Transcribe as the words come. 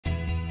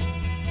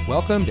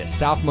Welcome to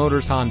South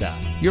Motors Honda,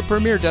 your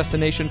premier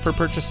destination for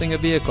purchasing a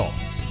vehicle.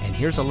 And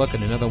here's a look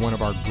at another one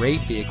of our great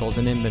vehicles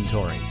in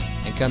inventory.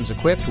 And comes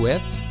equipped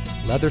with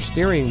leather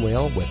steering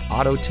wheel with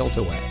auto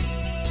tilt-away,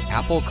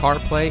 Apple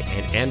CarPlay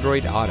and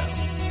Android Auto,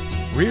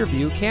 rear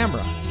view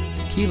camera,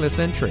 keyless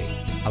entry,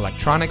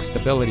 electronic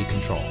stability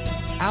control,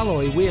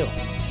 alloy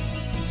wheels,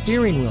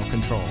 steering wheel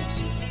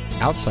controls,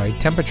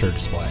 outside temperature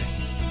display,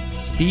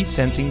 speed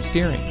sensing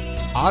steering,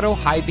 auto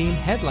high beam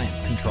headlamp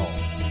control,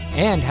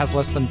 and has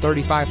less than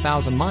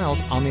 35,000 miles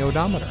on the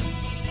odometer.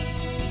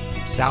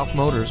 South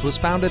Motors was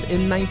founded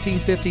in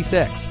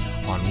 1956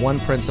 on one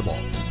principle: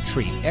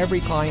 treat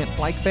every client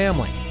like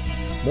family.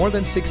 More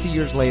than 60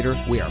 years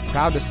later, we are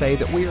proud to say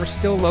that we are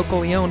still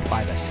locally owned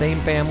by the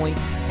same family,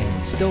 and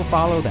we still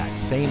follow that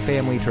same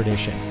family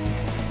tradition.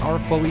 Our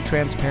fully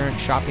transparent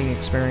shopping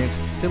experience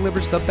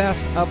delivers the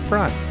best up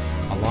front,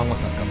 along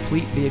with a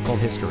complete vehicle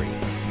history.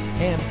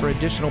 And for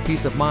additional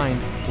peace of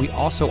mind, we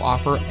also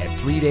offer a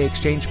 3-day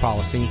exchange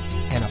policy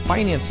and a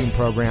financing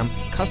program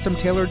custom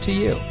tailored to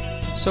you.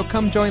 So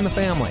come join the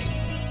family.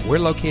 We're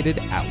located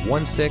at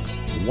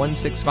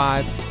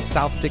 16165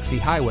 South Dixie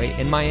Highway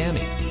in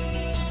Miami.